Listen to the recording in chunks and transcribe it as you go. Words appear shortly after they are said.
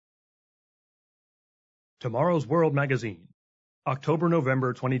Tomorrow's World Magazine,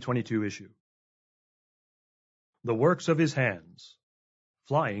 October-November 2022 issue. The Works of His Hands,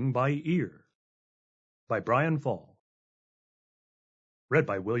 Flying by Ear, by Brian Fall. Read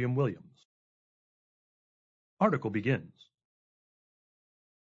by William Williams. Article begins.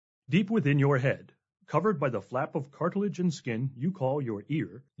 Deep within your head, covered by the flap of cartilage and skin you call your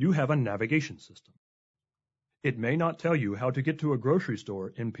ear, you have a navigation system. It may not tell you how to get to a grocery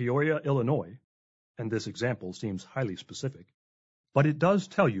store in Peoria, Illinois, and this example seems highly specific, but it does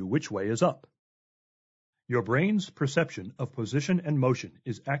tell you which way is up. Your brain's perception of position and motion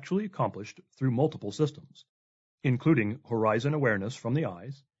is actually accomplished through multiple systems, including horizon awareness from the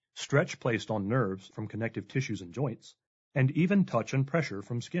eyes, stretch placed on nerves from connective tissues and joints, and even touch and pressure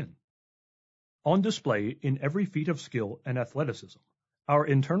from skin. On display in every feat of skill and athleticism, our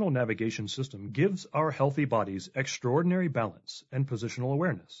internal navigation system gives our healthy bodies extraordinary balance and positional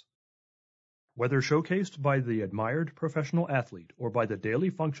awareness. Whether showcased by the admired professional athlete or by the daily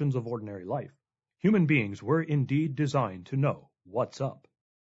functions of ordinary life, human beings were indeed designed to know what's up.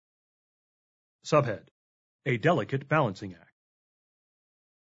 Subhead: A delicate balancing act.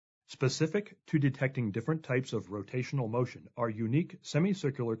 Specific to detecting different types of rotational motion are unique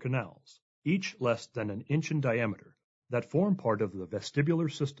semicircular canals, each less than an inch in diameter, that form part of the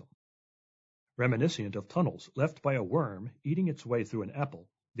vestibular system. Reminiscent of tunnels left by a worm eating its way through an apple,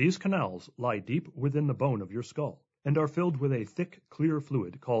 these canals lie deep within the bone of your skull and are filled with a thick, clear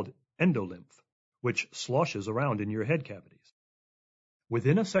fluid called endolymph, which sloshes around in your head cavities.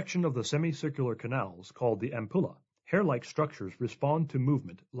 Within a section of the semicircular canals called the ampulla, hair-like structures respond to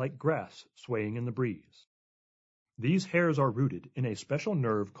movement like grass swaying in the breeze. These hairs are rooted in a special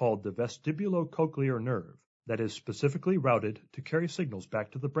nerve called the vestibulocochlear nerve that is specifically routed to carry signals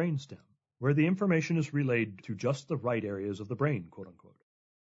back to the brainstem, where the information is relayed to just the right areas of the brain, quote-unquote.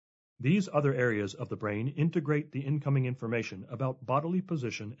 These other areas of the brain integrate the incoming information about bodily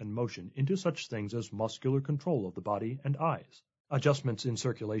position and motion into such things as muscular control of the body and eyes, adjustments in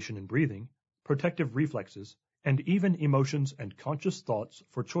circulation and breathing, protective reflexes, and even emotions and conscious thoughts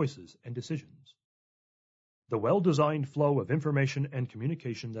for choices and decisions. The well-designed flow of information and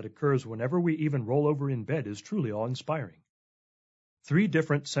communication that occurs whenever we even roll over in bed is truly awe-inspiring. 3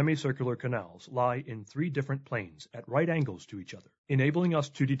 different semicircular canals lie in 3 different planes at right angles to each other, enabling us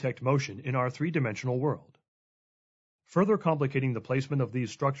to detect motion in our 3-dimensional world. Further complicating the placement of these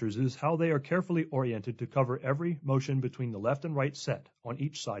structures is how they are carefully oriented to cover every motion between the left and right set on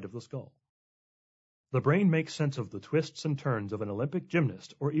each side of the skull. The brain makes sense of the twists and turns of an Olympic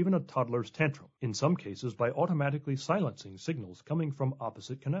gymnast or even a toddler's tantrum, in some cases by automatically silencing signals coming from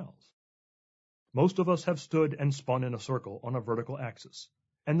opposite canals. Most of us have stood and spun in a circle on a vertical axis,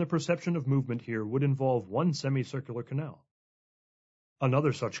 and the perception of movement here would involve one semicircular canal.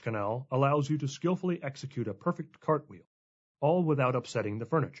 Another such canal allows you to skillfully execute a perfect cartwheel, all without upsetting the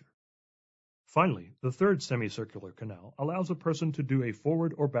furniture. Finally, the third semicircular canal allows a person to do a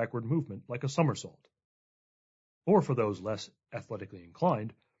forward or backward movement like a somersault. Or for those less athletically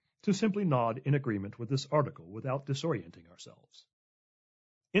inclined, to simply nod in agreement with this article without disorienting ourselves.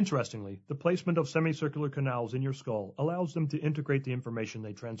 Interestingly, the placement of semicircular canals in your skull allows them to integrate the information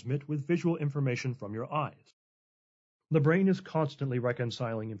they transmit with visual information from your eyes. The brain is constantly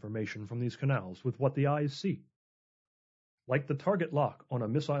reconciling information from these canals with what the eyes see. Like the target lock on a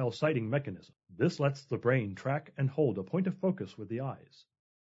missile sighting mechanism, this lets the brain track and hold a point of focus with the eyes.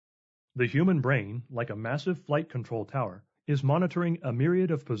 The human brain, like a massive flight control tower, is monitoring a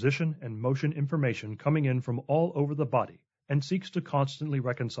myriad of position and motion information coming in from all over the body, and seeks to constantly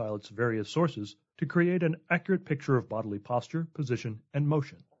reconcile its various sources to create an accurate picture of bodily posture, position, and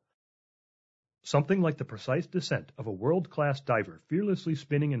motion. Something like the precise descent of a world-class diver fearlessly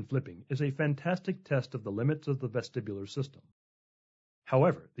spinning and flipping is a fantastic test of the limits of the vestibular system.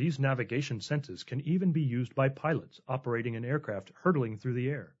 However, these navigation senses can even be used by pilots operating an aircraft hurtling through the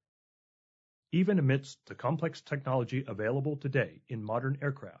air. Even amidst the complex technology available today in modern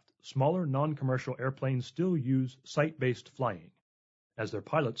aircraft, smaller non-commercial airplanes still use sight-based flying, as their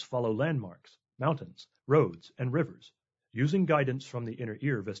pilots follow landmarks, mountains, roads, and rivers, using guidance from the inner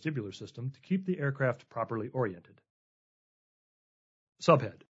ear vestibular system to keep the aircraft properly oriented.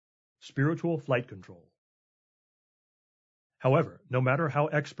 Subhead: Spiritual Flight Control. However, no matter how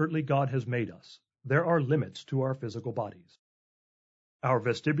expertly God has made us, there are limits to our physical bodies. Our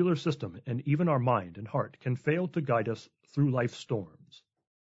vestibular system and even our mind and heart can fail to guide us through life's storms.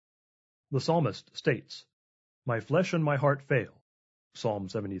 The psalmist states, "My flesh and my heart fail," Psalm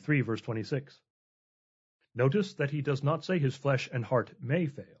 73, verse 26. Notice that he does not say his flesh and heart may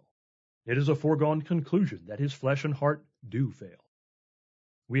fail. It is a foregone conclusion that his flesh and heart do fail.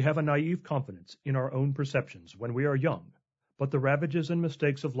 We have a naive confidence in our own perceptions when we are young, but the ravages and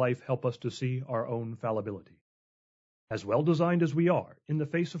mistakes of life help us to see our own fallibility. As well designed as we are, in the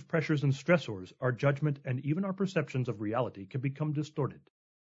face of pressures and stressors, our judgment and even our perceptions of reality can become distorted.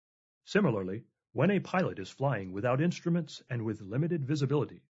 Similarly, when a pilot is flying without instruments and with limited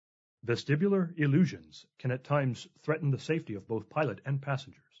visibility, vestibular illusions can at times threaten the safety of both pilot and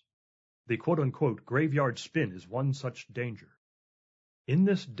passengers. The quote-unquote graveyard spin is one such danger. In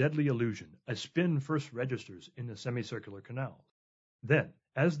this deadly illusion, a spin first registers in the semicircular canals. Then,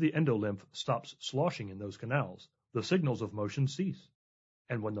 as the endolymph stops sloshing in those canals, the signals of motion cease,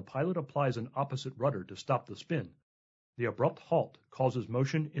 and when the pilot applies an opposite rudder to stop the spin, the abrupt halt causes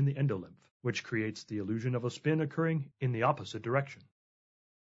motion in the endolymph, which creates the illusion of a spin occurring in the opposite direction.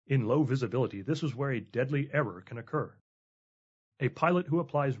 In low visibility, this is where a deadly error can occur. A pilot who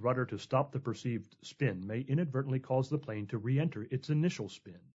applies rudder to stop the perceived spin may inadvertently cause the plane to re-enter its initial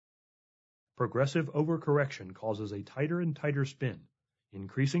spin. Progressive overcorrection causes a tighter and tighter spin,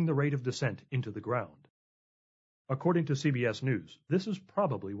 increasing the rate of descent into the ground. According to CBS News, this is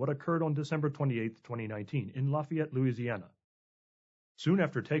probably what occurred on December 28, 2019, in Lafayette, Louisiana. Soon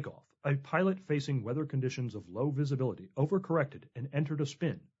after takeoff, a pilot facing weather conditions of low visibility overcorrected and entered a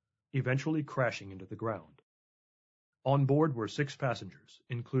spin, eventually crashing into the ground. On board were 6 passengers,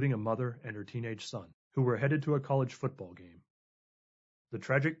 including a mother and her teenage son, who were headed to a college football game. The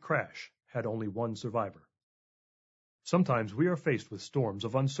tragic crash had only one survivor. Sometimes we are faced with storms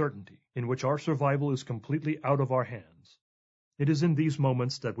of uncertainty in which our survival is completely out of our hands. It is in these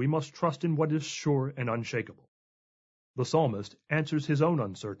moments that we must trust in what is sure and unshakable. The psalmist answers his own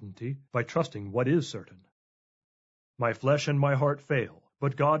uncertainty by trusting what is certain. My flesh and my heart fail,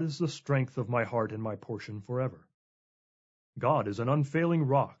 but God is the strength of my heart and my portion forever. God is an unfailing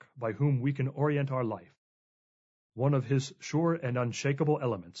rock by whom we can orient our life. One of his sure and unshakable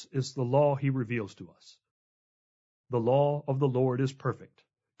elements is the law he reveals to us. The law of the Lord is perfect,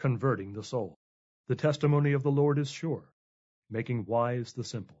 converting the soul. The testimony of the Lord is sure, making wise the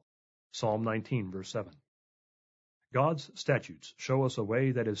simple. Psalm 19, verse 7. God's statutes show us a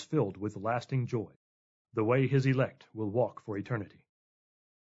way that is filled with lasting joy, the way his elect will walk for eternity.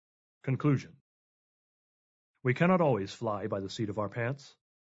 Conclusion. We cannot always fly by the seat of our pants.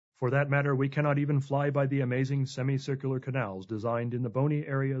 For that matter, we cannot even fly by the amazing semicircular canals designed in the bony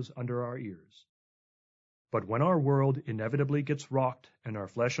areas under our ears. But when our world inevitably gets rocked and our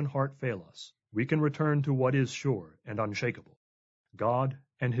flesh and heart fail us, we can return to what is sure and unshakable, God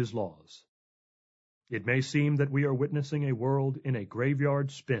and his laws. It may seem that we are witnessing a world in a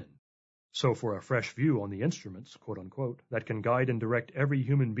graveyard spin. So for a fresh view on the instruments, quote-unquote, that can guide and direct every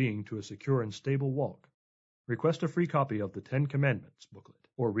human being to a secure and stable walk, request a free copy of the 10 Commandments booklet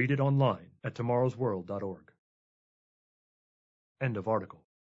or read it online at tomorrowsworld.org. End of article.